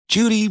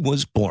Judy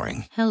was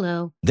boring.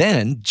 Hello.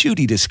 Then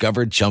Judy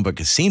discovered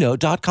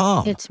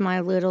ChumbaCasino.com. It's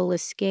my little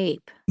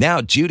escape. Now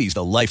Judy's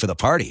the life of the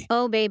party.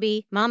 Oh,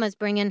 baby, mama's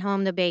bringing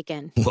home the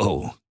bacon.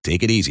 Whoa,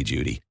 take it easy,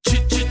 Judy.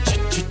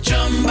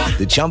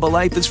 The Chumba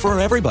life is for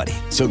everybody.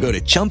 So go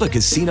to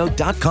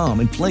ChumbaCasino.com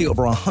and play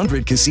over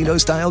 100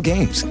 casino-style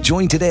games.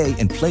 Join today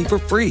and play for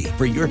free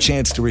for your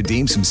chance to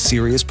redeem some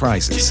serious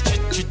prizes.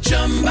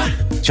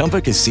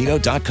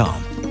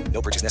 ChumbaCasino.com.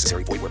 No purchase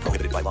necessary. Void where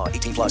prohibited by law.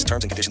 18 plus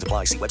terms and conditions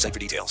apply. See website for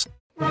details.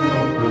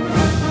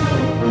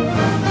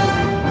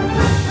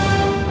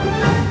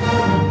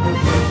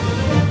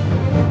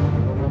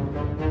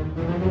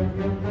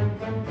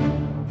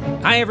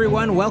 Hi,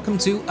 everyone. Welcome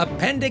to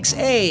Appendix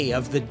A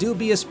of the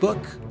Dubious Book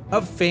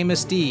of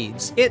Famous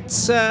Deeds.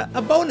 It's a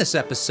bonus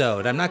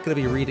episode. I'm not going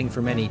to be reading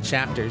from any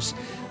chapters.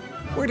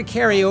 We're to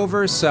carry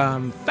over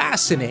some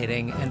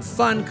fascinating and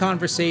fun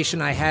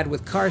conversation I had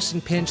with Carson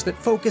Pinch that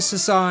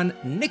focuses on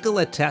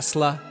Nikola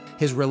Tesla,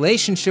 his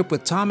relationship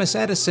with Thomas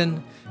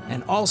Edison,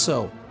 and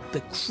also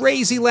the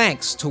crazy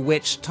lengths to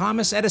which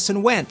Thomas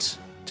Edison went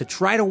to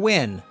try to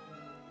win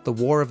the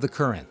War of the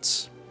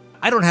Currents.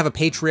 I don't have a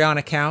Patreon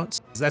account.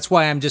 That's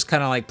why I'm just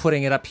kind of like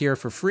putting it up here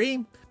for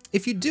free.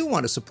 If you do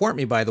want to support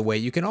me, by the way,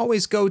 you can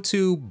always go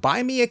to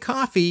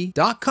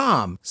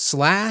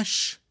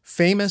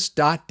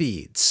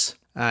buymeacoffee.com/famous.deeds.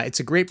 It's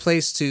a great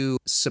place to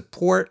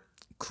support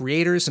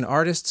creators and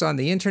artists on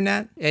the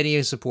internet.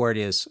 Any support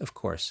is, of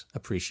course,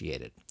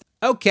 appreciated.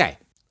 Okay,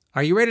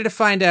 are you ready to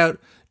find out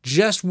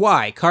just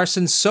why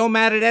Carson's so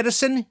mad at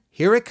Edison?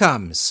 Here it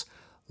comes.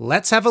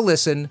 Let's have a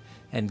listen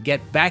and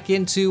get back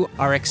into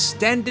our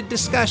extended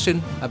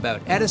discussion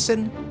about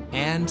Edison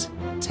and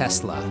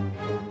Tesla.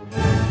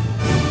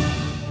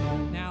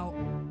 Now,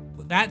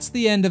 that's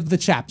the end of the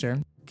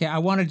chapter. Okay, I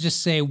want to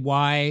just say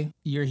why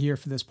you're here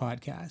for this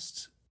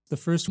podcast. The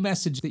first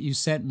message that you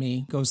sent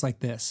me goes like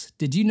this.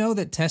 Did you know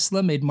that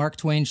Tesla made Mark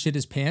Twain shit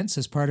his pants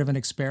as part of an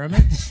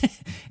experiment?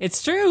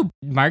 It's true.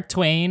 Mark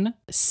Twain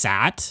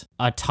sat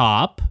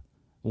atop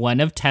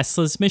one of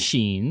Tesla's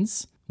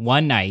machines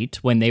one night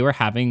when they were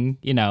having,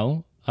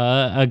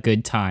 a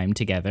good time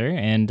together.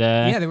 And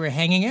yeah, they were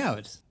hanging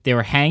out.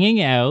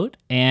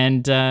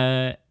 And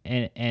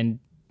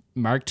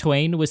Mark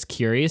Twain was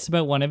curious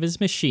about one of his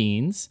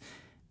machines.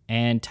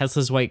 And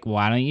Tesla's like,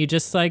 why don't you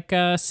just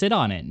sit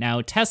on it?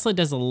 Now, Tesla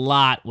does a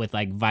lot with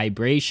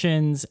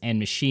vibrations and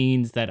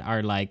machines that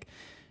are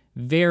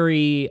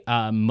very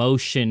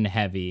motion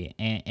heavy.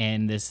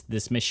 And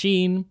this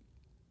machine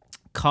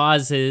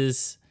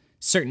causes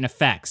certain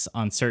effects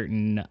on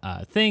certain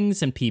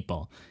things and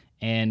people.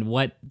 And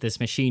what this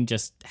machine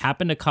just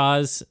happened to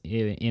cause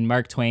in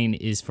Mark Twain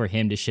is for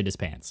him to shit his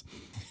pants.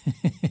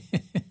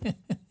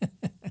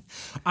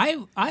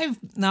 I've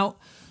now...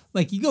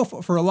 you go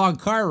for a long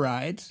car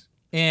ride,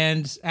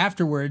 and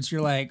afterwards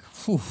you're like,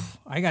 whew,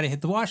 I got to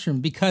hit the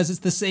washroom, because it's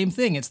the same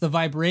thing. It's the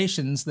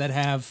vibrations that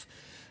have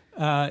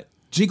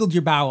jiggled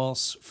your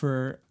bowels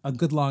for a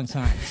good long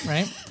time,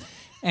 right?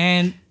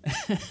 And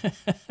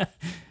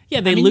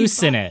yeah, they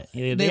loosen it.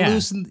 They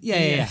loosen,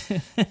 yeah.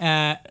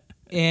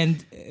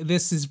 And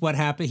this is what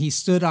happened. He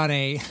stood on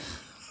a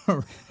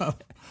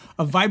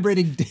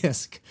vibrating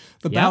disc,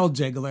 the bowel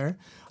jiggler.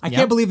 I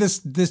can't believe this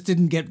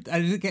didn't get.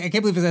 I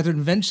can't believe as an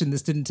invention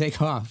this didn't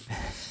take off.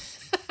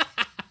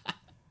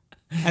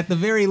 At the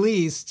very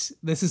least,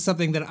 this is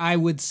something that I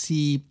would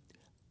see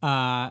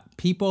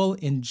people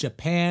in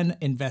Japan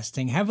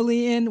investing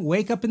heavily in.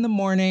 Wake up in the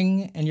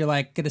morning and you're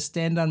like, gonna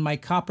stand on my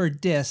copper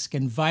disc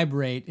and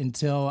vibrate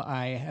until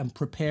I am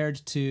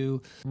prepared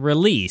to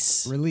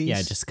release.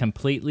 Yeah, just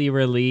completely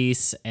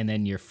release, and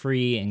then you're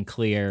free and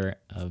clear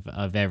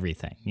of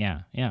everything.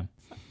 Yeah.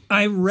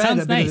 I read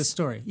a bit of this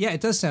story. Yeah,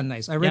 it does sound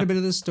nice. I read a bit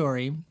of this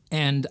story,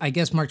 and I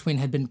guess Mark Twain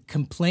had been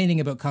complaining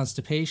about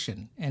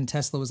constipation, and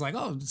Tesla was like,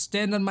 oh,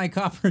 stand on my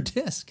copper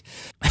disc.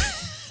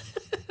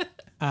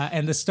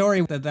 And the story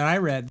that I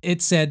read,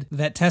 it said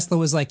that Tesla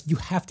was like, you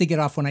have to get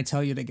off when I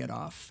tell you to get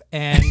off.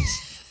 And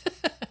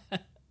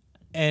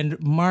and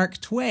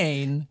Mark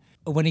Twain,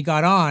 when he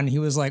got on, he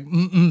was like,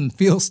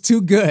 feels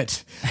too good,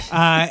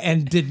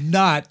 and did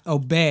not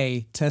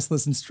obey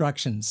Tesla's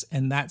instructions.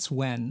 And that's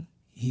when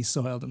he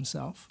soiled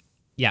himself.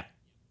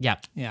 Yeah.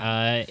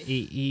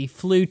 He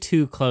flew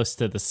too close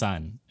to the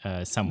sun,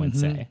 some would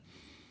say.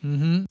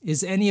 Mm-hmm.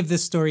 Is any of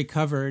this story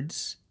covered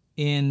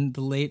in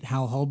the late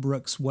Hal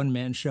Holbrook's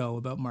one-man show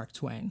about Mark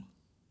Twain?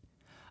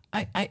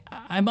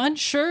 I'm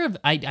unsure.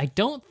 I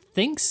don't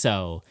think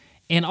so.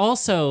 And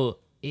also,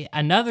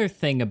 another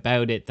thing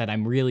about it that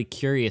I'm really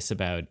curious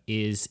about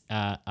is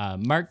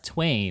Mark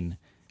Twain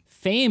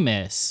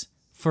famous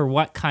for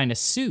what kind of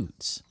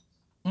suits?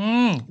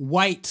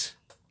 White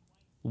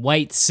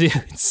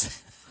suits.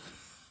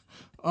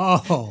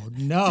 Oh,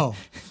 no.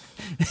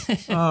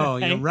 Oh,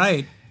 you're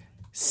right.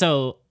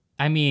 So,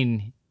 I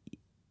mean,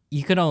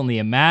 you could only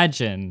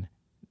imagine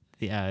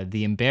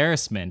the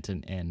embarrassment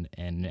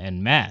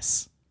and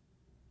mess.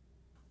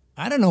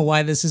 I don't know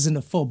why this isn't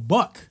a full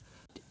book.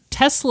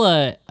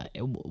 Tesla,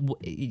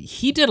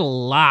 he did a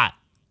lot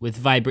with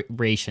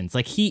vibrations.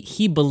 Like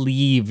he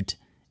believed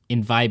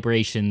in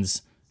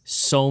vibrations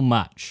so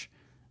much.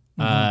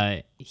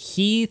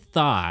 He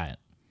thought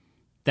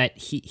that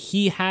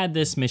he had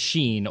this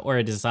machine, or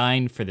a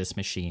design for this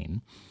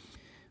machine,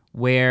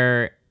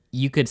 where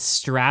you could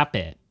strap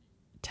it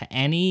to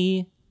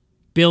any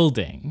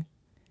building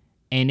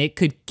and it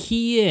could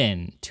key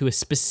in to a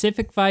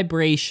specific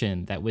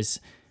vibration that was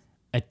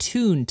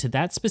attuned to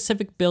that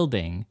specific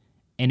building,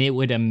 and it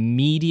would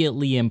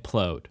immediately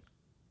implode.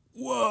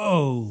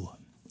 Whoa.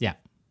 Yeah.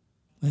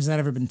 Has that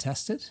ever been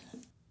tested?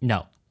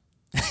 No.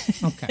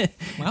 Okay.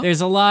 Well,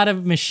 There's a lot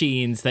of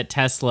machines that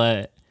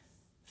Tesla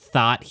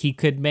thought he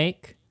could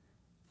make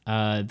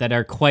that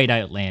are quite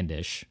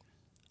outlandish.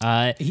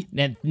 Now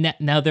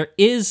there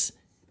is,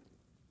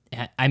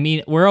 I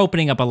mean, we're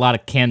opening up a lot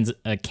of cans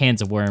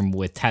of worm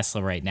with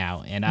Tesla right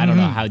now, and I don't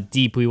know how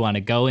deep we want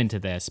to go into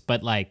this,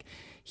 but like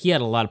he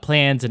had a lot of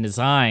plans and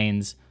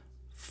designs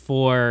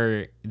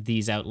for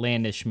these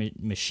outlandish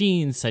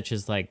machines, such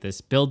as like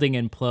this building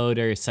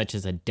imploder, such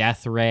as a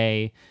death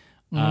ray,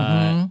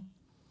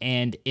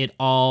 and it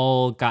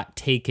all got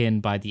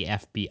taken by the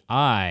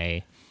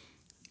FBI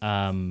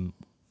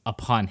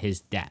upon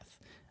his death.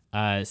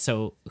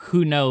 So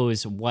who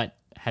knows what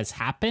has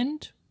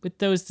happened with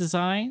those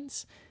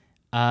designs?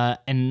 And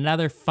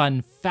another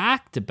fun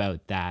fact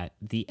about that,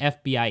 the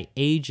FBI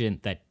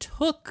agent that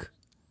took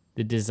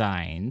the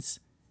designs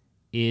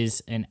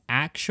is an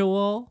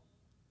actual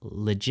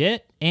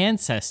legit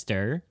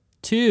ancestor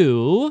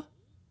to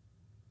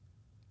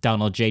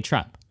Donald J.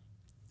 Trump.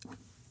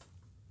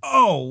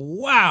 oh,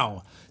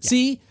 wow. Yeah.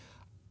 See,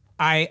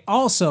 I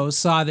also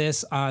saw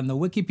this on the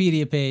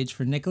Wikipedia page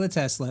for Nikola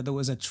Tesla. There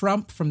was a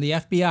Trump from the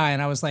FBI,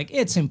 and I was like,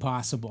 it's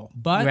impossible.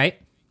 But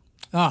right?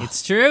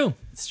 It's true.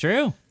 It's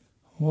true.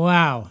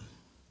 Wow.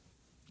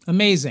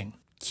 Amazing.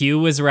 Q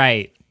was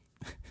right.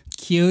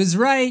 Q's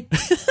right.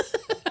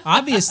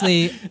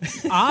 Obviously,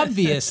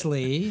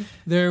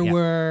 there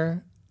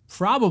were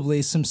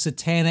probably some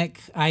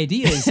satanic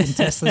ideas in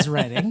Tesla's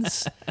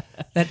writings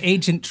that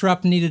Agent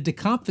Trump needed to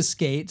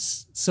confiscate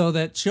so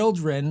that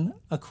children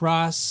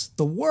across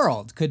the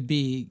world could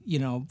be,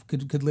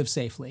 could live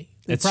safely.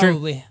 They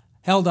probably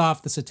held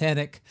off the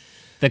satanic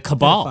The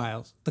cabal.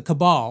 pedophiles, the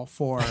cabal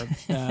for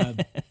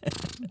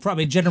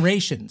probably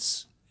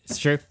generations. It's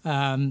true.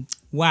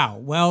 Wow.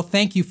 Well,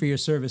 thank you for your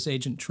service,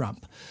 Agent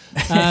Trump.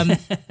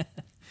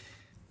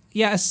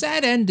 Yeah, a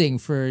sad ending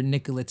for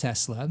Nikola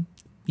Tesla.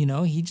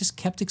 He just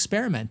kept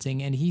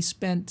experimenting, and he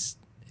spent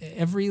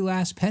every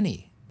last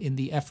penny in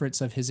the efforts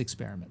of his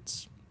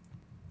experiments.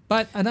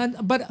 But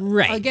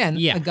again,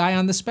 a guy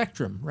on the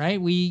spectrum,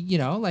 right?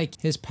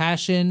 His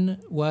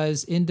passion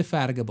was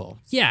indefatigable.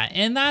 Yeah,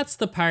 and that's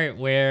the part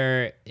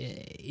where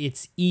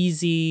it's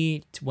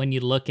easy when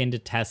you look into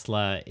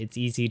Tesla, it's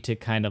easy to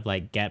kind of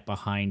like get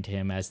behind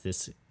him as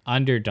this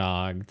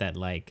underdog that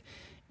like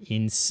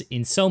in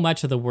so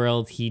much of the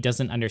world he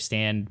doesn't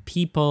understand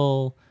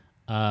people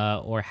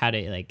or how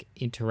to like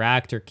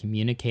interact or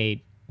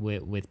communicate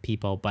with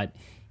people, but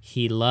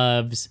he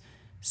loves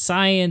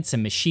science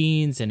and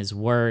machines and his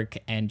work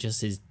and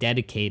just is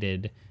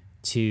dedicated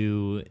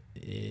to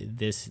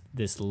this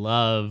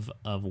love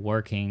of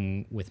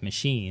working with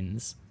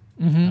machines.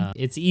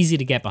 It's easy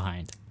to get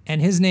behind.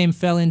 And his name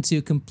fell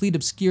into complete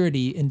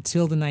obscurity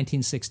until the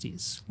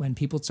 1960s, when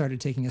people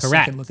started taking a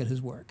second look at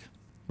his work.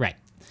 Right.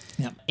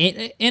 Yeah.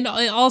 And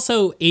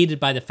also aided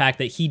by the fact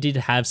that he did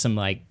have some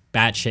like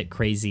batshit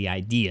crazy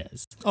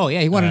ideas. Oh yeah,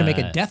 he wanted to make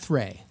a death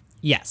ray.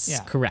 Yes,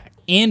 correct.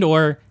 And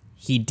or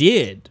he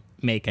did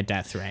make a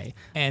death ray.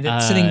 And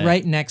it's sitting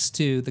right next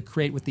to the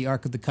crate with the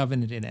Ark of the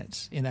Covenant in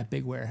it, in that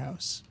big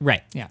warehouse.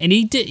 Right. Yeah. And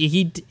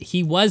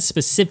he was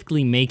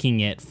specifically making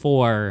it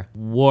for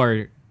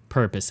war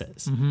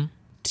purposes,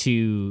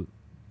 to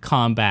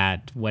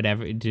combat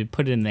whatever, to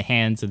put it in the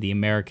hands of the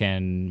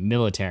American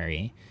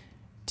military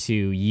to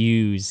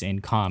use in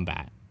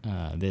combat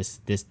this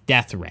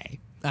death ray.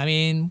 I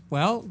mean,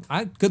 well,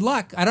 good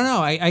luck. I don't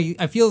know.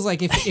 I feels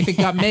like if it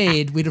got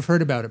made, we'd have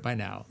heard about it by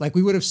now. Like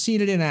we would have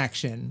seen it in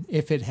action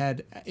if it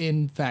had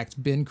in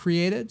fact been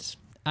created.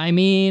 I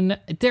mean,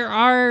 there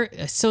are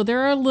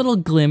little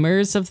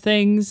glimmers of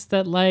things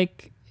that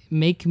like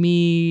make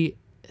me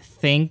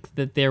think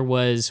that there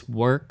was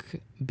work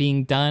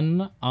being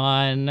done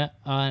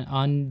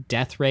on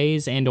death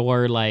rays and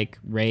or like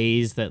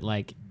rays that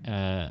like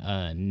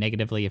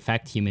negatively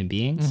affect human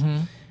beings.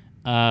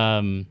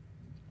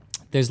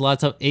 There's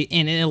lots of,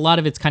 and a lot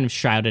of it's kind of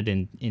shrouded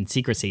in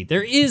secrecy.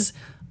 There is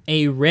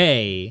a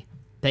ray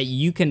that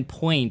you can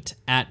point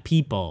at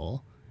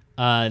people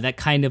that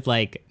kind of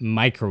like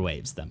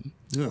microwaves them.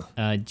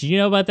 Do you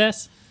know about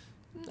this?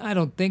 I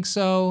don't think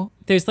so.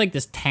 There's like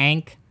this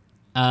tank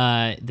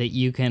that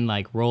you can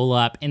like roll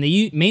up, and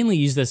they mainly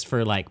use this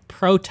for like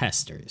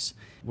protesters,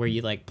 where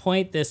you like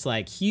point this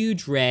like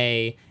huge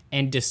ray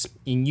and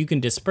you can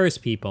disperse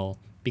people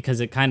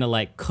because it kind of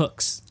like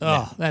cooks.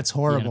 Oh, that's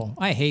horrible.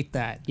 I hate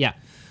that. Yeah.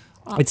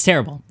 It's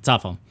terrible. It's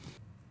awful.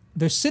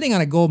 They're sitting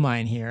on a gold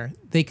mine here.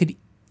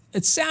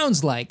 It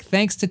sounds like,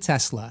 thanks to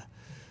Tesla,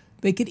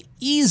 they could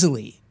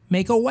easily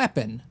make a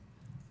weapon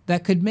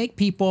that could make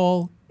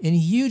people in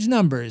huge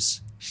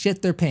numbers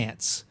shit their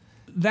pants.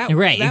 That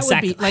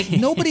exactly. would be like,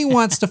 nobody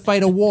wants to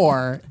fight a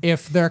war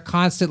if they're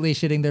constantly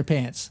shitting their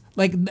pants.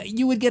 Like,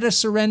 you would get a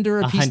surrender,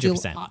 a peace deal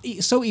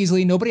 100%. So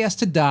easily. Nobody has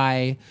to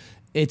die.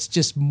 It's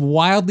just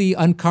wildly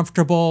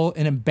uncomfortable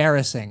and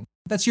embarrassing.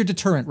 That's your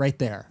deterrent right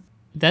there.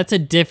 That's a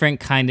different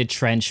kind of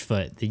trench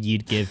foot that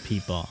you'd give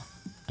people,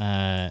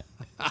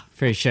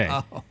 for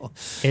sure.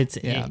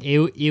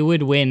 It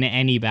would win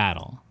any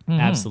battle,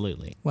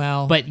 absolutely.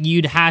 Well, but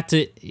you'd have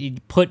to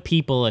put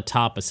people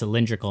atop a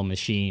cylindrical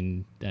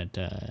machine that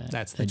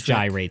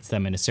gyrates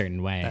them in a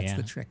certain way. That's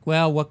the trick.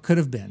 Well, what could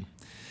have been?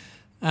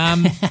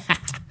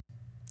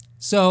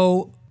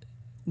 So,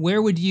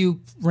 where would you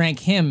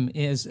rank him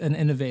as an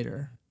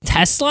innovator?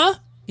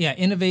 Tesla? Yeah,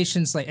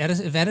 innovations like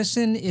Edison. If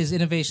Edison is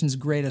innovation's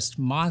greatest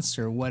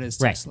monster, what is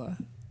Tesla?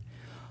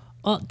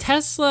 Well,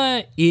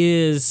 Tesla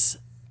is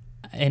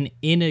an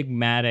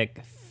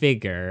enigmatic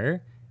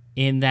figure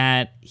in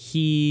that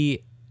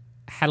he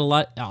had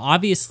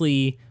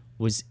obviously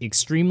was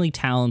extremely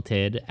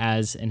talented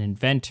as an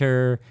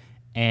inventor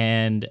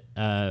and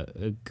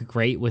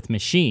great with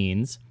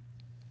machines,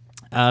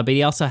 but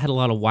he also had a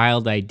lot of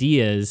wild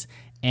ideas.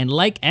 And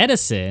like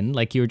Edison,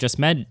 like you were just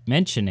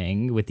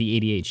mentioning with the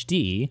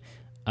ADHD,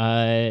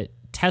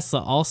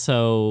 Tesla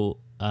also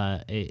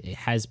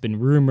has been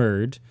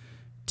rumored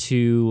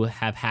to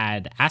have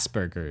had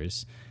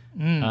Asperger's,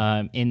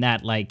 in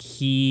that like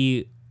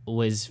he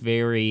was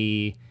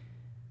very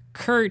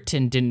curt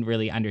and didn't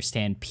really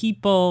understand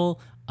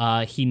people.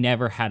 He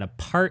never had a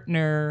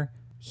partner.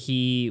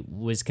 He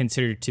was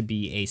considered to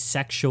be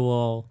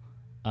asexual,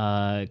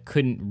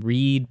 couldn't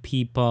read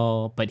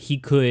people, but he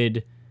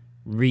could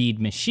read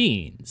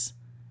machines.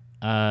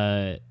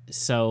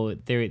 So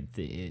there,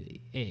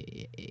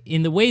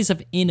 in the ways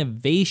of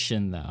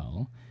innovation,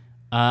 though,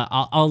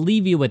 I'll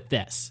leave you with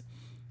this.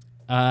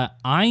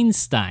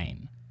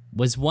 Einstein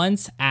was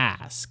once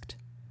asked,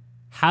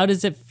 "How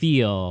does it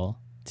feel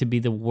to be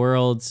the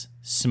world's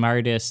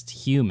smartest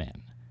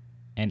human?"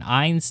 And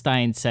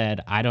Einstein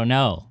said, "I don't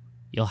know.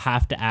 You'll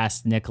have to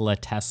ask Nikola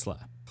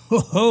Tesla."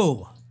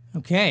 Oh,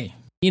 okay.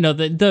 You know,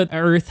 the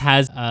Earth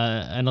has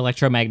an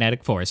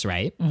electromagnetic force,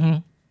 right?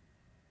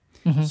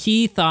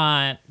 He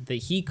thought that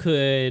he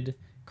could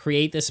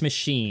create this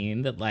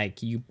machine that,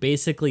 like, you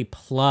basically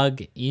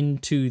plug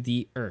into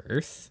the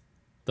Earth,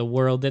 the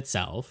world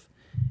itself,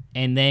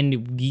 and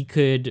then we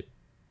could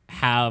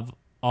have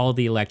all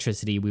the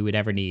electricity we would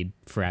ever need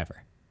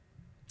forever.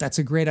 That's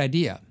a great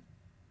idea.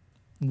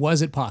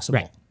 Was it possible?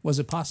 Right. Was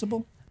it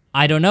possible?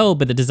 I don't know,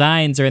 but the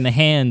designs are in the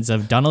hands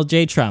of Donald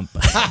J. Trump.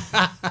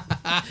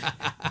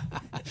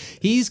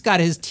 He's got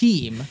his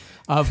team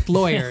of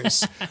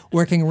lawyers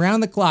working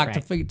around the clock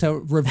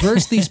to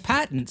reverse these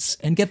patents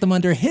and get them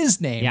under his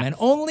name. Yeah. And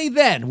only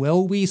then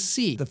will we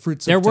see the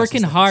fruits They're of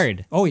working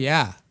hard. Oh,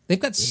 yeah. They've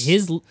got...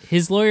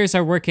 His lawyers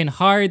are working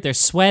hard. They're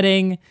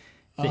sweating.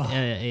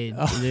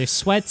 Their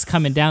sweat's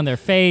coming down their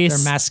face.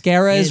 Their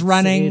mascara is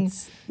running.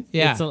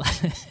 Yeah.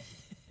 It's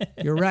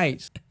You're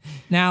right.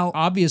 Now,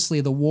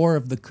 obviously, the War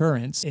of the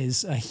Currents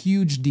is a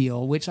huge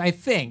deal, which I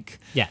think,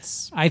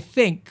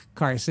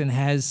 Carson,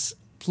 has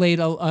played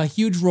a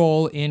huge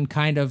role in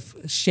kind of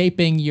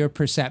shaping your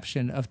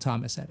perception of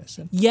Thomas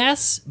Edison.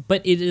 Yes,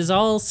 but it is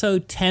also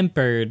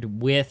tempered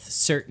with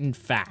certain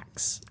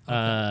facts.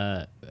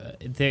 Okay.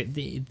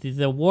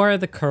 The War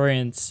of the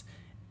Currents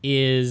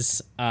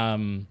is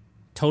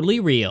totally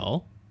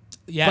real.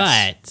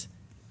 Yes.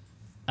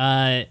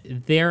 But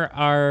there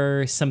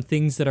are some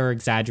things that are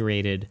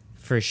exaggerated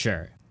for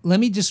sure. Let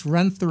me just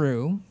run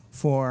through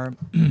for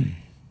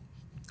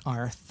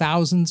our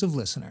thousands of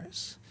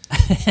listeners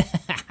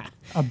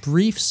a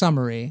brief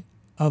summary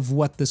of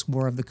what this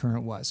War of the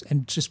Current was,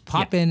 and just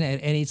pop in at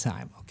any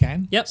time,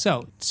 okay? Yep.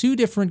 So, two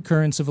different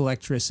currents of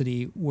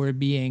electricity were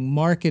being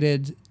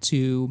marketed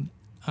to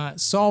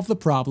solve the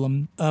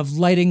problem of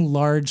lighting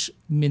large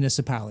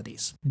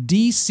municipalities.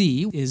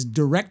 DC is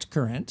direct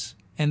current,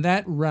 and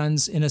that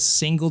runs in a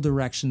single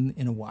direction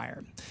in a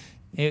wire.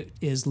 It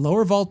is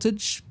lower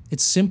voltage,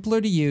 it's simpler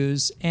to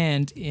use,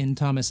 and in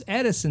Thomas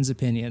Edison's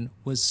opinion,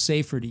 was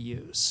safer to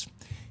use.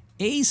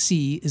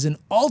 AC is an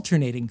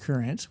alternating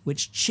current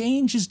which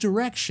changes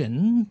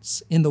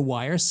directions in the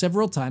wire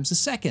several times a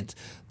second.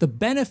 The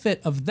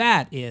benefit of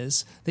that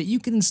is that you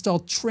can install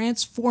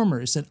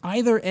transformers at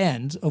either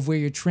end of where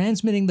you're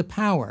transmitting the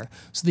power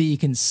so that you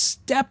can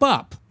step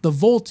up the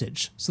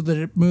voltage so that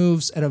it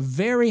moves at a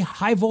very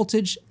high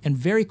voltage and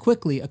very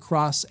quickly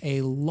across a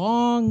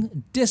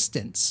long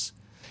distance.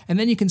 And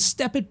then you can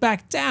step it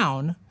back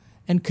down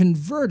and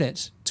convert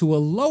it to a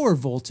lower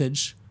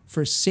voltage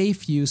for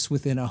safe use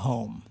within a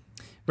home.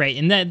 Right,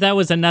 and that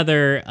was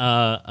another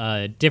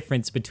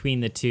difference between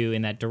the two,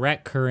 in that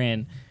direct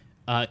current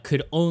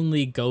could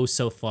only go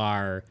so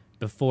far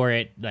before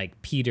it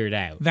like petered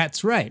out.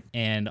 That's right.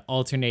 And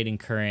alternating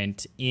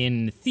current,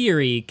 in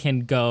theory,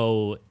 can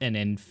go an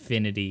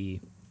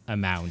infinity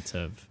amount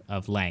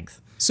of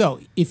length. So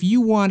if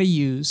you want to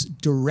use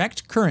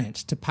direct current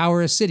to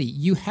power a city,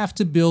 you have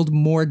to build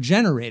more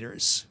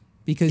generators.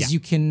 because you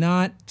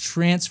cannot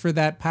transfer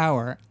that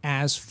power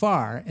as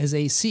far as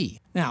AC.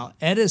 Now,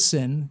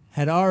 Edison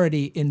had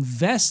already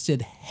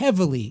invested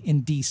heavily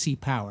in DC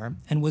power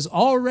and was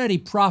already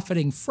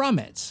profiting from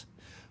it.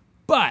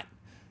 But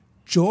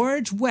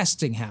George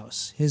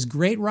Westinghouse, his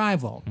great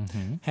rival,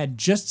 had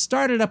just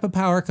started up a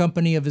power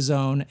company of his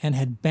own and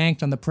had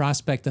banked on the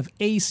prospect of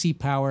AC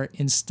power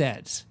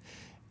instead.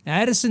 Now,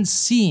 Edison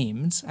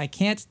seemed, I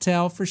can't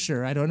tell for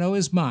sure, I don't know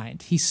his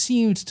mind, he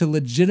seemed to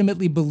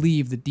legitimately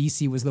believe that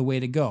DC was the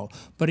way to go,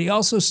 but he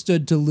also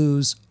stood to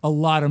lose a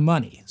lot of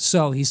money.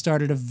 So he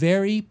started a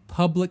very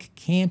public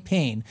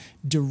campaign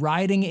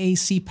deriding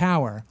AC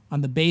power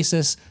on the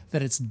basis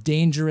that it's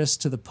dangerous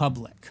to the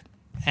public.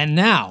 And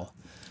now,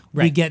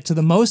 we get to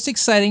the most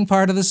exciting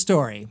part of the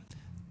story.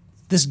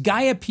 This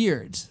guy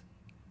appeared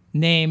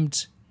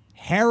named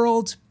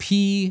Harold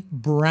P.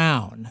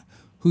 Brown,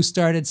 who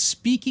started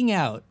speaking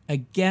out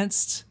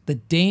against the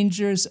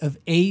dangers of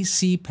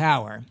AC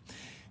power.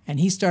 And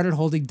he started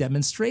holding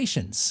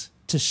demonstrations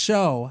to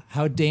show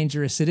how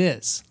dangerous it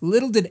is.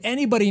 Little did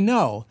anybody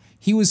know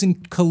he was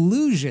in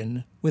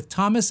collusion with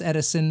Thomas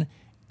Edison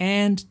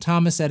and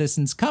Thomas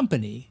Edison's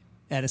company,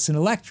 Edison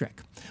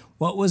Electric.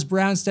 What was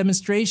Brown's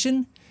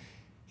demonstration?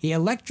 He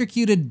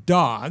electrocuted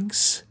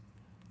dogs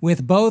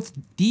with both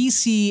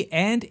DC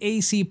and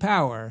AC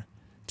power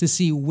to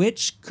see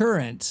which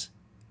current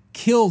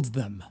killed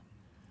them.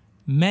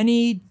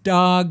 Many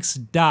dogs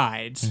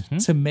died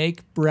to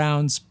make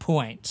Brown's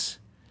point.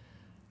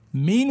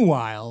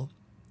 Meanwhile,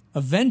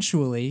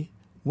 eventually,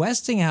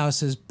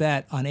 Westinghouse's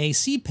bet on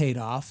AC paid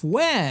off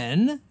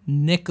when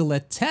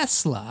Nikola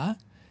Tesla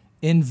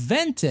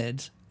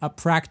invented a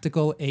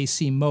practical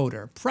AC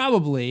motor.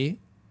 Probably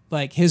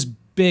like his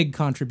big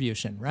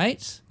contribution,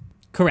 right?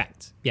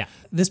 Correct. Yeah.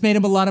 This made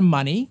him a lot of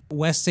money.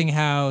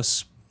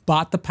 Westinghouse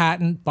bought the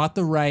patent, bought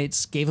the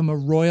rights, gave him a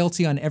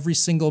royalty on every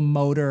single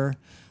motor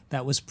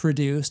that was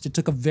produced. It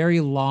took a very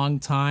long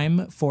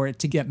time for it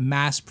to get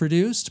mass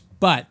produced,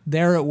 but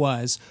there it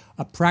was,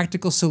 a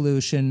practical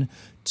solution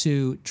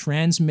to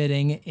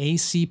transmitting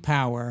AC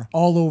power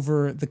all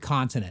over the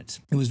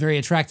continent. It was very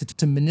attractive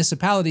to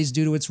municipalities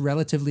due to its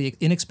relatively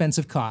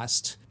inexpensive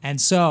cost.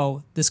 And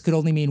so this could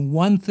only mean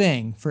one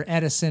thing for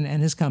Edison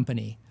and his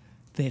company.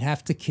 They'd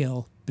have to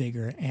kill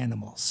bigger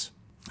animals.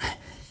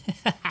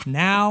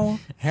 Now,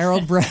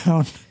 Harold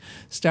Brown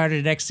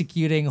started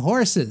executing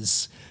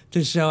horses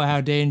to show how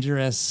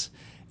dangerous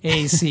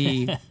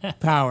AC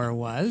power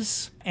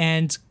was.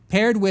 And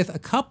paired with a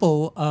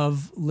couple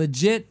of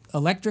legit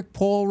electric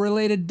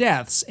pole-related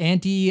deaths,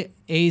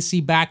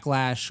 anti-AC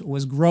backlash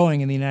was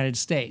growing in the United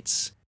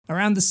States.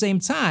 Around the same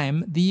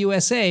time, the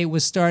USA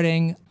was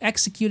starting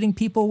executing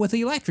people with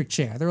the electric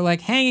chair. They were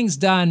like, hanging's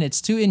done,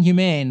 it's too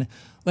inhumane,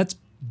 let's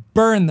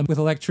burn them with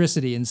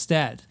electricity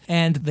instead.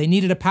 And they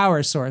needed a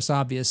power source,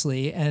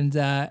 obviously, and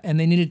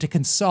they needed to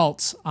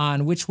consult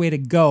on which way to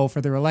go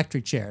for their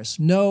electric chairs.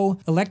 No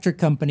electric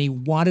company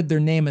wanted their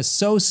name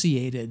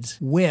associated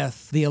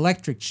with the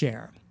electric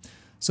chair.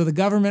 So the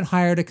government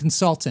hired a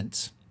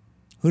consultant.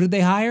 Who did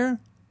they hire?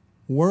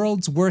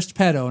 World's worst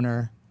pet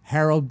owner,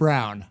 Harold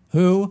Brown,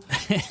 who,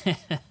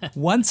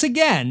 once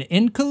again,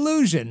 in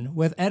collusion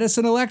with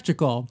Edison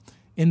Electrical,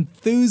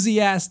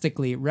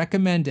 enthusiastically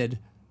recommended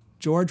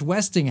George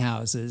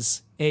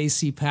Westinghouse's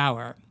AC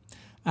power.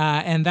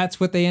 And that's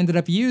what they ended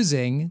up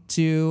using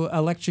to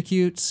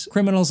electrocute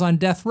criminals on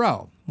death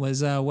row,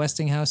 was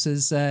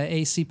Westinghouse's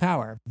AC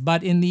power.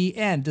 But in the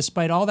end,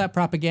 despite all that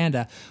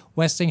propaganda,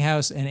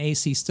 Westinghouse and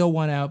AC still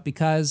won out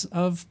because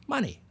of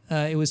money.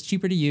 It was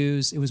cheaper to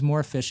use, it was more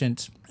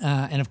efficient,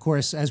 and of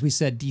course, as we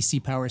said,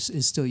 DC power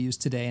is still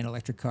used today in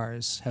electric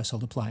cars,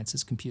 household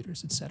appliances,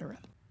 computers, etc.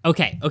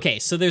 Okay,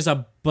 so there's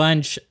a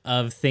bunch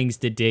of things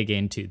to dig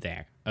into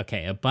there.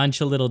 Okay, a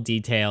bunch of little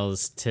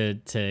details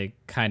to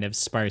kind of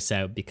sparse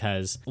out,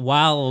 because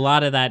while a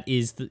lot of that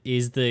is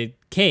the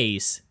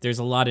case, there's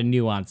a lot of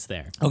nuance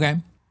there. Okay.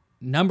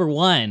 Number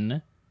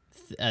one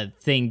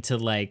thing to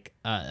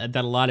that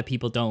a lot of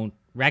people don't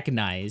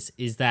recognize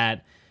is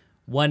that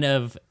one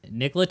of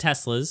Nikola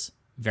Tesla's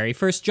very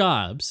first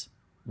jobs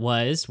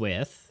was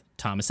with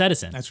Thomas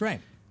Edison. That's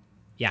right.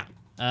 Yeah.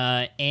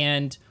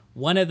 And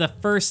one of the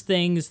first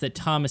things that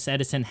Thomas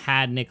Edison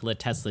had Nikola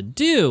Tesla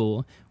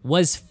do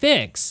was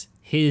fix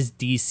his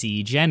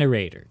DC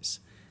generators.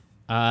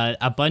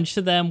 A bunch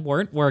of them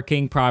weren't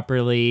working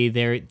properly.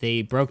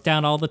 They broke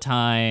down all the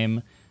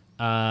time.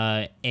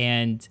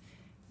 And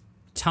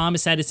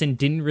Thomas Edison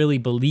didn't really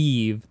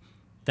believe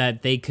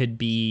that they could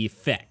be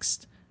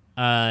fixed.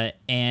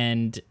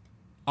 And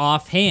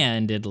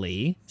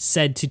offhandedly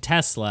said to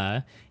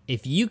Tesla,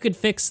 if you could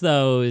fix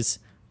those,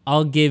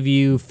 I'll give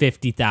you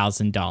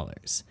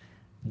 $50,000.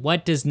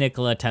 What does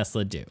Nikola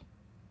Tesla do?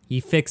 He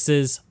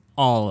fixes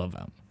all of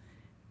them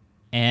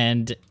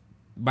and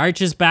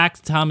marches back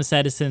to Thomas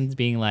Edison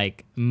being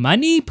like,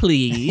 money,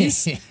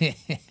 please.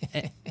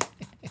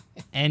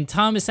 And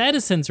Thomas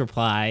Edison's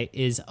reply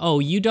is, oh,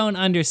 you don't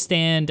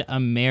understand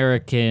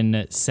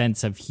American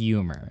sense of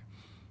humor.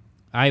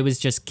 I was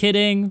just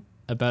kidding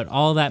about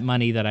all that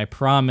money that I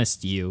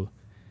promised you.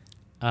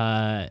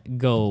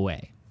 go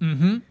away.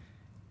 Mm-hmm.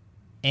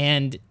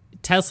 And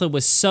Tesla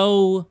was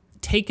so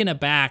taken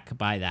aback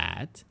by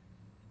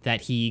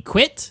that he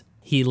quit.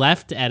 He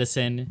left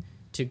Edison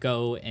to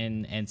go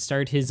and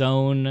start his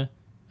own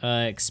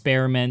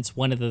experiments.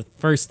 One of the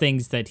first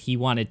things that he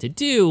wanted to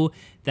do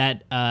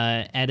that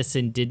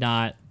Edison did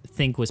not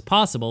think was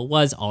possible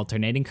was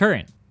alternating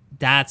current.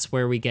 That's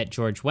where we get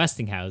George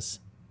Westinghouse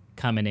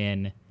coming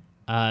in,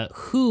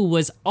 who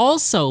was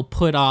also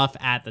put off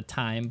at the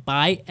time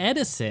by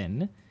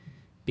Edison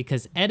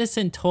because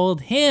Edison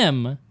told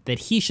him that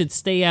he should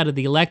stay out of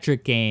the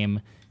electric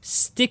game,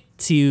 stick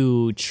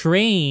to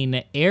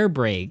train air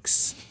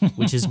brakes,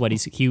 which is what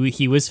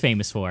he was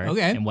famous for,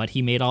 and what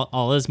he made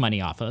all his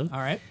money off of. All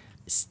right.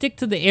 Stick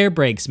to the air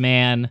brakes,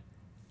 man.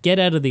 Get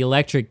out of the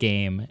electric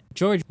game.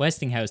 George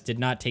Westinghouse did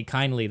not take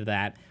kindly to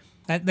that.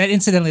 That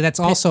incidentally, that's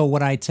also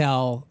what I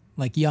tell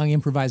like young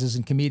improvisers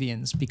and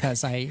comedians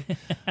because I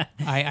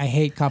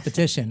hate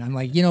competition. I'm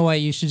like, you know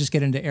what? You should just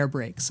get into air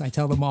brakes. I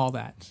tell them all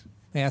that.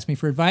 They ask me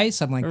for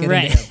advice. I'm like, get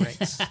into air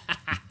brakes.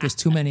 There's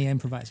too many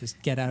improvisers.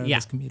 Get out of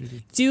this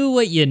community. Do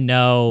what you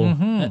know.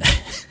 Mm-hmm.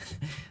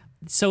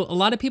 So a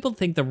lot of people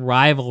think the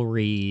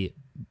rivalry,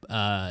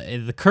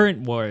 the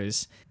current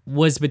wars,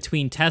 was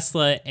between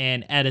Tesla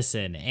and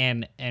Edison,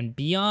 and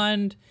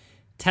beyond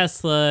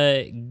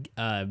Tesla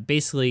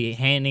basically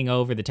handing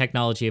over the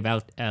technology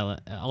of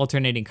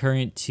alternating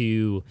current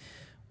to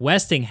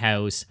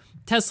Westinghouse,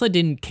 Tesla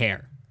didn't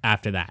care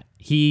after that.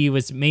 He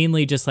was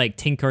mainly just like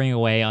tinkering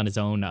away on his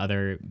own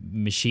other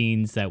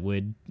machines that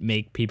would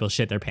make people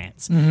shit their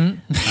pants.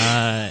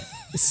 Mm-hmm.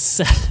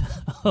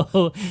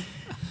 So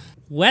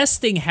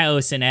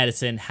Westinghouse and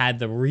Edison had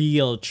the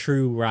real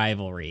true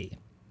rivalry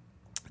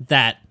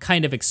that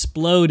kind of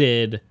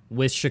exploded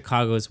with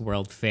Chicago's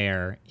World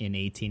Fair in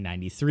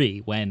 1893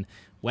 when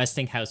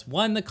Westinghouse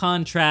won the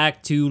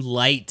contract to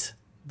light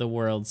the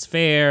World's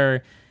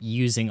Fair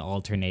using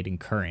alternating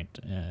current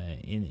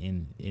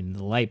in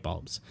the light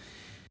bulbs.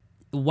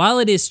 While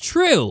it is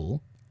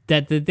true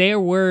that there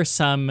were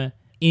some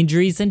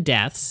injuries and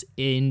deaths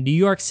in New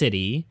York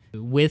City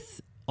with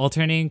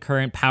alternating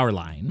current power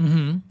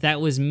line, that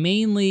was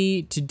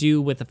mainly to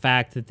do with the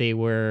fact that they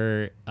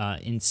were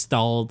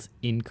installed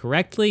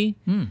incorrectly.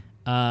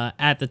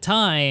 At the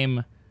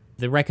time,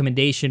 the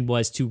recommendation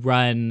was to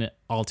run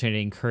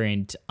alternating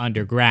current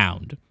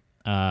underground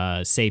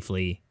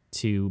safely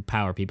to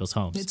power people's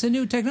homes. It's a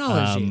new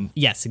technology.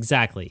 Yes,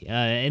 exactly.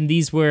 And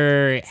these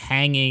were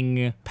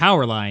hanging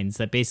power lines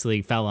that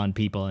basically fell on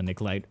people and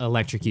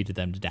electrocuted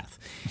them to death.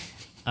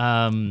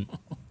 I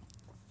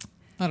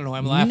don't know.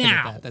 I'm laughing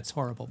at that. That's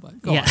horrible,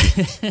 but go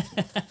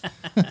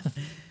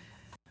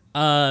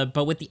on.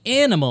 But with the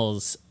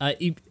animals,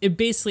 it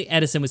basically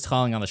Edison was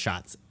calling on the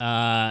shots.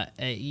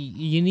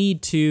 You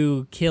need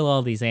to kill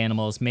all these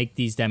animals, make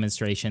these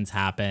demonstrations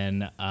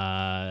happen.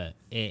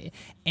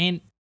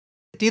 And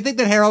do you think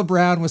that Harold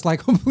Brown was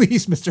like, oh,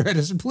 please, Mr.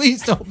 Edison,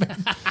 please don't.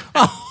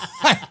 Oh,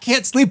 I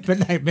can't sleep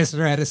at night,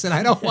 Mr. Edison.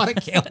 I don't want to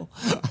kill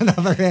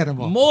another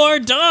animal. More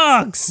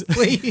dogs,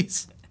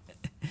 please.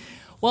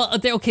 Well,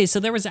 okay, so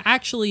there was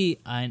actually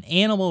an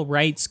animal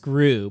rights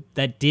group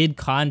that did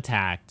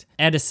contact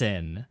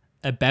Edison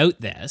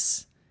about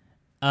this.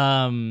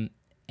 And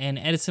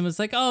Edison was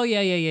like, oh,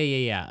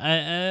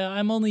 yeah.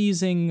 I'm only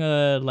using,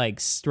 like,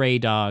 stray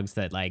dogs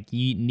that, like,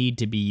 need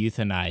to be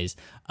euthanized.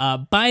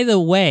 By the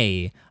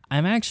way,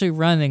 I'm actually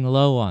running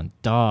low on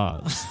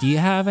dogs. Do you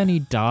have any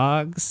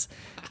dogs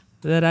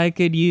that I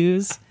could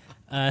use?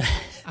 And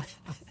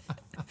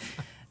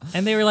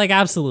they were like,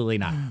 absolutely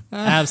not.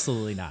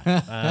 Absolutely not.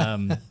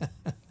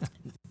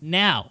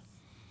 Now,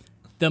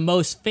 the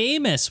most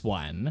famous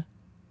one,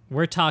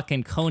 we're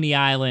talking Coney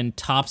Island,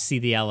 Topsy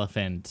the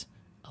elephant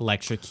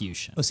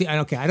electrocution. Oh, see, I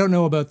don't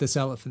know about this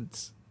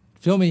elephant.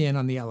 Fill me in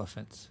on the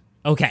elephant.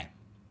 Okay,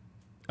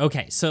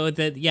 so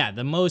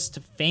the most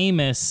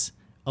famous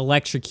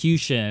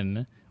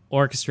electrocution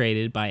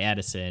orchestrated by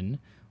Edison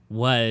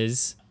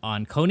was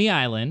on Coney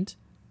Island.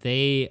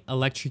 They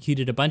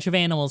electrocuted a bunch of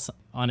animals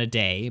on a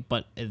day,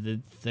 but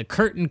the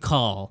curtain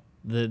call,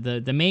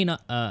 the main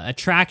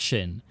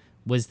attraction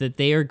was that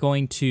they are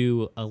going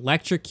to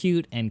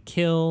electrocute and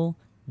kill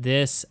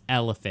this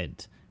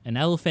elephant, an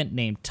elephant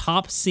named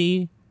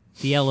Topsy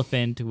the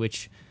elephant,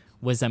 which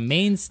was a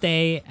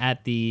mainstay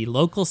at the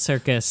local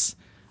circus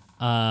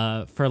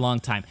for a long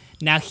time.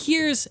 Now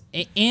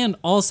and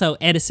also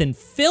Edison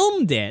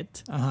filmed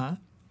it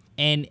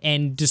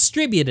and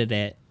distributed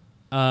it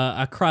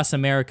across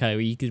America, where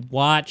you could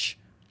watch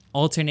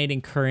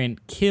alternating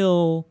current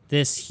kill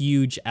this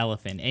huge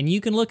elephant. And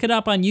you can look it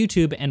up on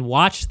YouTube and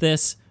watch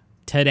this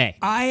today.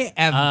 I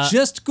have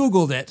just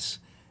Googled it,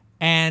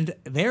 and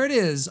there it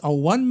is, a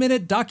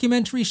 1-minute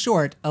documentary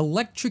short,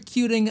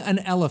 Electrocuting an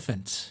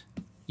Elephant.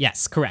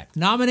 Yes, correct.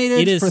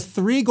 Nominated for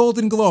 3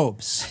 Golden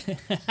Globes.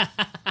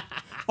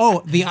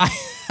 Oh,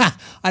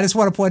 I just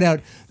want to point out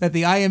that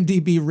the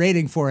IMDb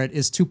rating for it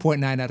is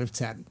 2.9 out of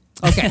 10.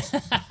 Okay.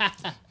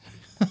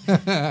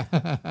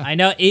 I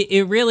know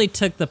it really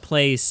took the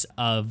place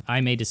of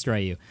I May Destroy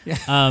You.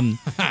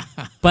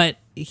 But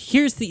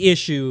Here's the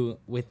issue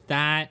with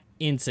that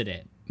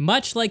incident.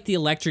 Much like the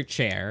electric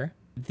chair,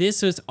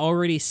 this was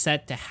already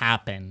set to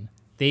happen.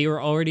 They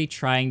were already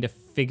trying to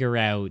figure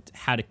out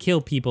how to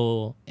kill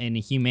people in a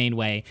humane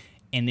way.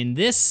 And in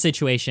this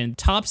situation,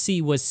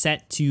 Topsy was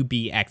set to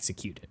be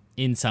executed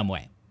in some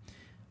way.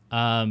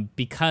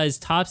 Because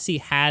Topsy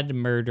had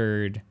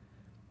murdered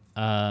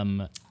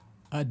a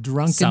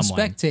drunken someone.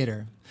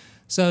 Spectator.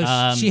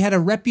 So she had a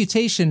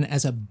reputation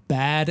as a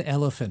bad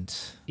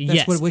elephant. That's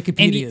yes. what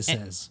Wikipedia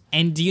says.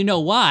 And do you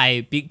know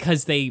why?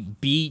 Because they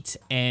beat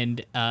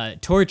and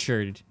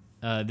tortured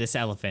this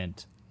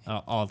elephant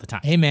all the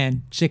time. Hey,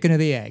 man, chicken or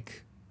the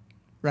egg,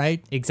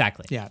 right?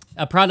 Exactly. Yeah.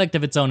 A product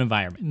of its own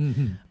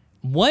environment.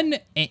 One,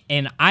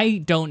 and I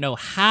don't know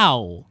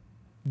how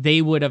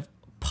they would have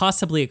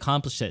possibly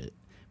accomplished it,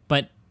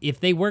 but if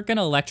they weren't going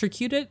to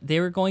electrocute it, they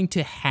were going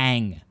to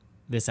hang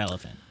this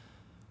elephant.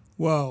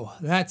 Whoa,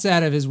 that's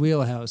out of his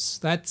wheelhouse.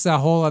 That's a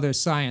whole other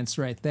science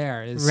right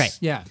there. Right.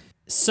 Yeah.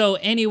 So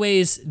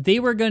anyways, they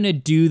were going to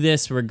do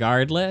this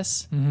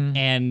regardless,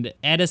 and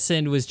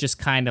Edison was just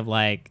kind of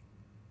like,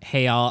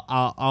 hey,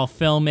 I'll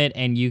film it,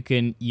 and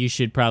you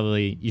should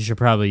probably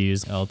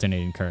use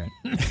alternating current.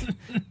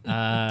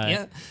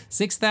 Yeah.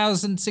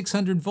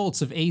 6,600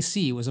 volts of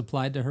AC was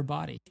applied to her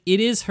body. It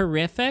is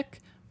horrific,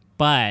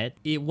 but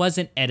it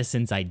wasn't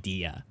Edison's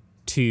idea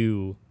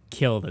to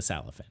kill this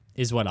elephant,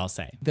 is what I'll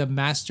say. The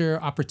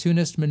master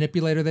opportunist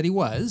manipulator that he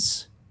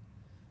was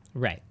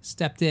Right.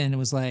 stepped in and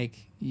was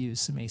like,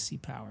 use some AC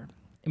power.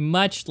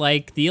 Much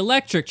like the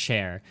electric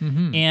chair.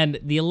 And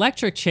the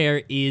electric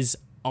chair is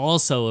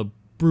also a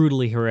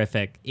brutally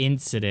horrific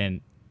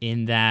incident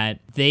in that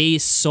they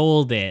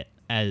sold it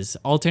as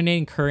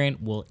alternating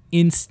current will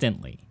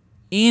instantly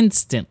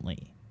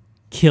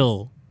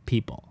kill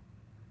people.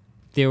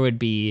 There would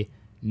be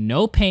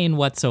no pain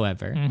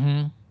whatsoever,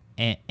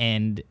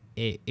 and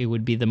it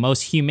would be the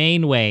most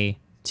humane way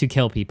to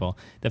kill people.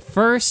 The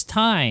first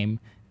time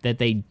that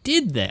they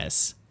did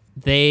this,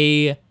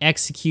 they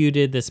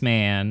executed this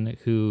man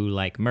who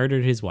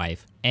murdered his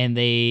wife, and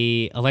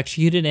they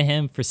electrocuted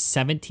him for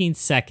 17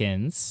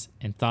 seconds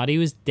and thought he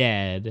was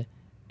dead,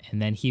 and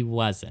then he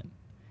wasn't.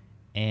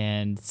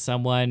 And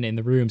someone in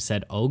the room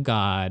said, "Oh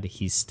God,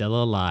 he's still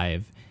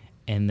alive."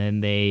 And then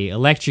they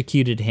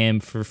electrocuted him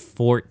for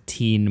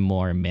 14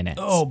 more minutes.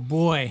 Oh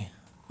boy.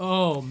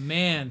 Oh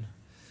man.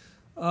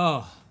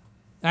 Oh,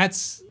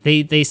 that's...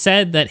 They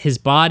said that his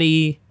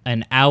body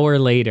an hour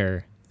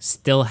later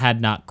still had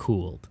not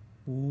cooled.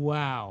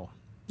 Wow.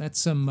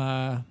 That's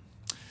some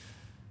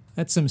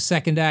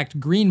second act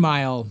Green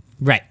Mile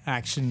Right.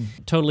 action.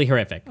 Totally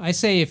horrific. I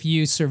say if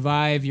you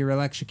survive your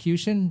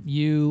electrocution,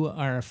 you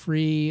are a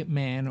free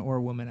man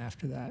or woman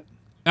after that.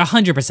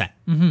 100%.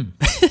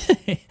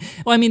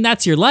 Well, I mean,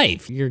 that's your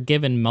life. You're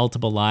given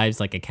multiple lives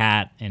like a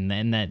cat, and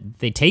then that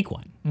they take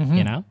one,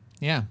 you know?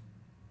 Yeah.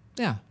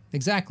 Yeah,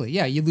 exactly.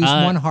 Yeah, you lose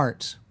one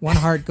heart. One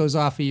heart goes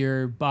off of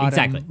your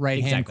bottom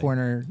right-hand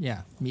corner,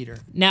 meter.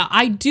 Now,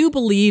 I do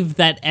believe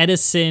that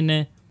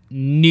Edison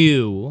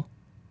knew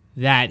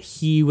that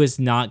he was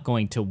not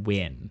going to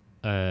win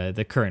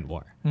the current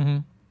war.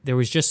 There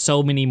was just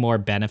so many more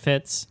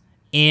benefits,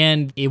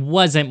 and it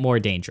wasn't more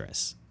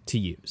dangerous to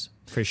use,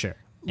 for sure.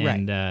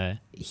 And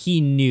he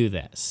knew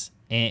this.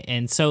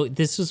 And so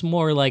this was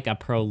more like a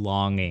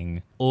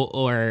prolonging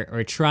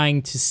or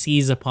trying to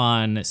seize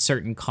upon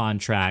certain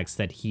contracts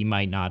that he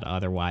might not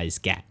otherwise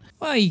get.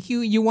 Well,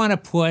 you want to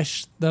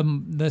push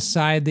the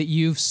side that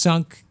you've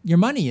sunk your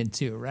money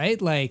into,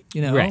 right? Right.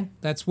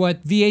 That's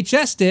what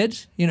VHS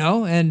did,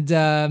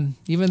 and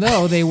even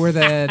though they were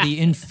the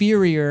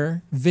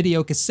inferior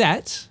video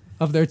cassette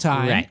of their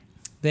time,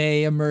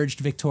 they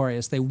emerged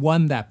victorious. They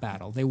won that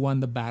battle. They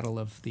won the battle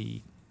of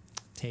the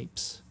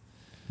tapes.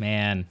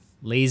 Man,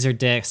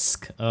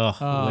 Laserdisc,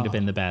 would have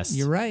been the best.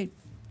 You're right.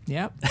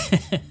 Yep.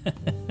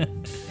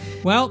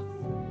 Well,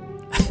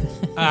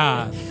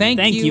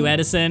 thank you,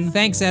 Edison.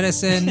 Thanks,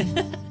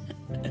 Edison.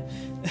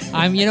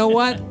 You know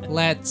what?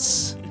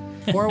 Let's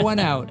pour one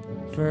out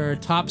for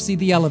Topsy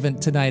the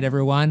Elephant tonight,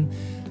 everyone.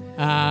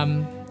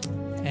 Thanks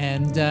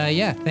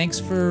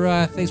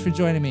for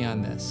joining me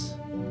on this.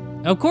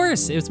 Of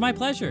course, it was my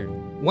pleasure.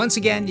 Once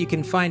again, you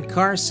can find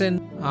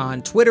Carson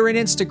on Twitter and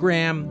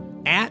Instagram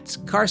at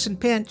Carson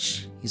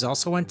Pinch. He's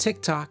also on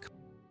TikTok.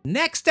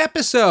 Next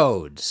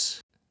episodes.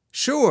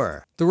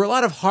 Sure, there were a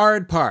lot of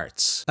hard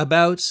parts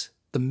about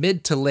the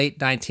mid to late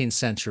 19th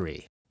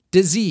century.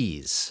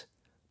 Disease,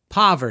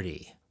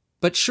 poverty,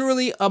 but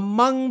surely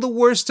among the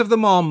worst of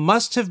them all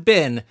must have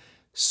been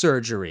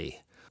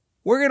surgery.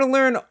 We're going to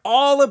learn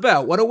all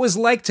about what it was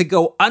like to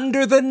go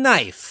under the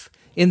knife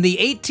in the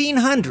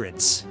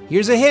 1800s.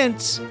 Here's a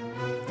hint.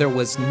 There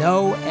was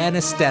no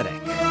anesthetic.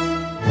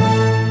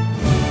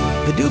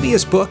 The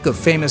Dubious Book of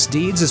Famous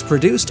Deeds is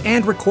produced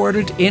and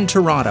recorded in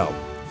Toronto.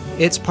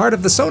 It's part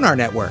of the Sonar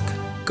Network.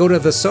 Go to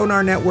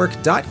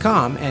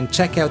thesonarnetwork.com and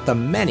check out the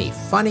many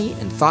funny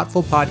and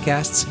thoughtful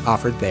podcasts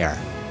offered there.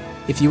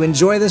 If you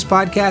enjoy this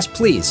podcast,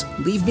 please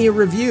leave me a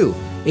review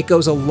It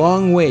goes a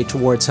long way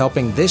towards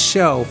helping this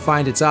show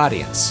find its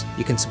audience.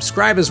 You can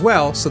subscribe as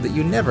well so that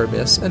you never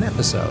miss an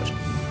episode.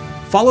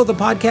 Follow the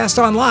podcast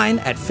online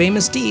at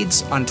Famous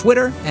Deeds on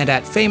Twitter and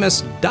at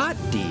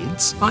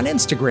famous.deeds on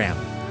Instagram.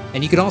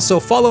 And you can also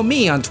follow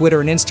me on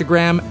Twitter and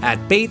Instagram at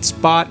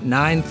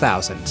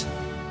BatesBot9000.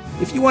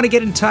 If you want to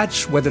get in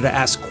touch, whether to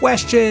ask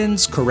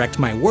questions, correct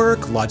my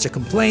work, lodge a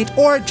complaint,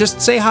 or just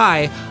say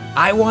hi,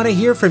 I want to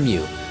hear from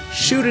you.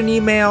 Shoot an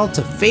email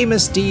to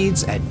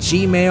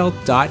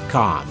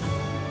famousdeeds@gmail.com.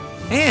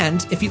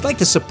 And if you'd like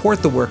to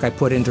support the work I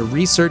put into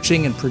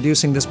researching and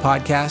producing this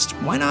podcast,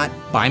 why not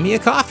buy me a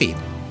coffee?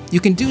 You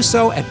can do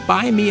so at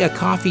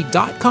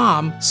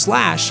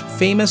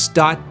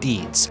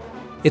buymeacoffee.com/famous.deeds.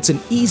 It's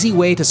an easy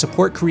way to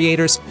support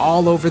creators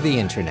all over the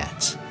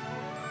internet.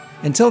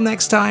 Until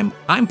next time,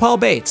 I'm Paul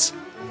Bates.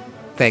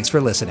 Thanks for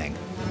listening.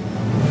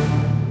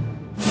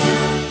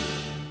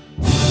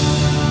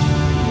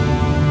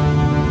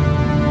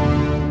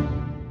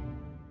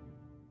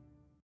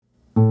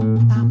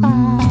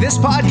 This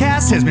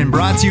podcast has been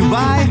brought to you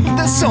by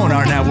the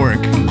Sonar Network.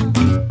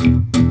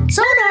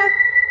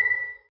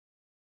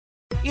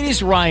 It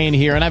is Ryan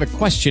here, and I have a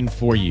question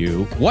for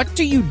you. What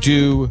do you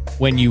do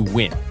when you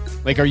win?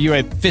 Like, are you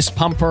a fist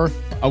pumper,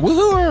 a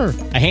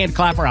woohooer, a hand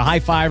clapper, a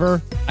high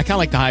fiver? I kind of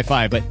like the high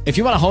five, but if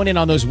you want to hone in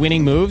on those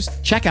winning moves,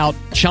 check out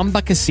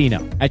Chumba Casino.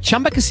 At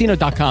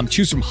ChumbaCasino.com,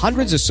 choose from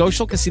hundreds of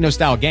social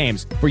casino-style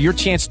games for your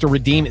chance to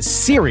redeem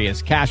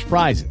serious cash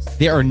prizes.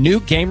 There are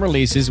new game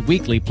releases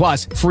weekly,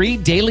 plus free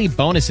daily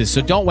bonuses. So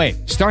don't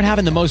wait. Start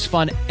having the most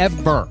fun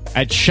ever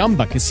at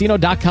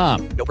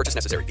ChumbaCasino.com. No purchase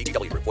necessary.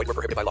 VGW Group. Void where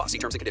prohibited by law. See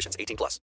terms and conditions. 18+.